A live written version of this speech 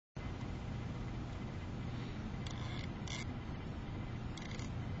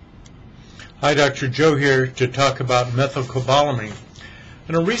Hi, Dr. Joe here to talk about methylcobalamin.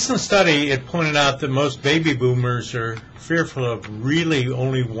 In a recent study, it pointed out that most baby boomers are fearful of really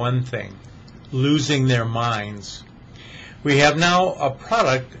only one thing: losing their minds. We have now a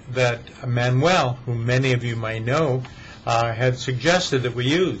product that Manuel, who many of you might know, had suggested that we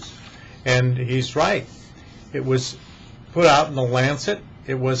use. And he's right. It was put out in the Lancet.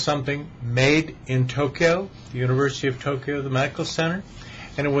 It was something made in Tokyo, the University of Tokyo, the medical center.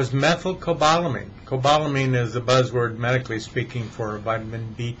 And it was methylcobalamin. Cobalamin is a buzzword, medically speaking, for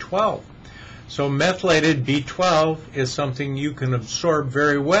vitamin B12. So methylated B12 is something you can absorb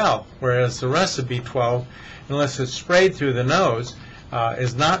very well, whereas the rest of B12, unless it's sprayed through the nose,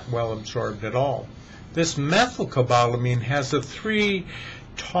 is not well absorbed at all. This methylcobalamin has a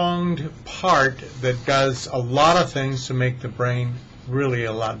three-tongued part that does a lot of things to make the brain really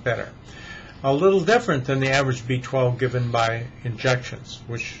a lot better. A little different than the average B12 given by injections,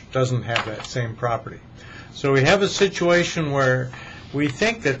 which doesn't have that same property. So we have a situation where we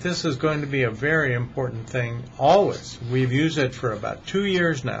think that this is going to be a very important thing always. We've used it for about 2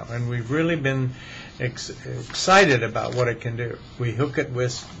 years now, and we've really been excited about what it can do. We hook it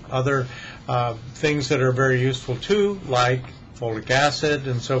with other things that are very useful too, like folic acid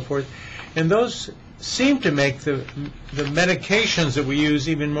and so forth, and those seem to make the medications that we use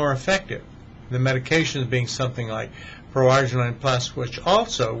even more effective. The medications being something like Pro-Arginine Plus, which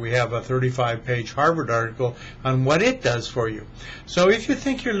also we have a 35-page Harvard article on what it does for you. So if you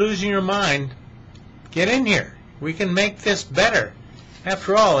think you're losing your mind, get in here. We can make this better.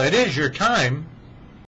 After all, it is your time.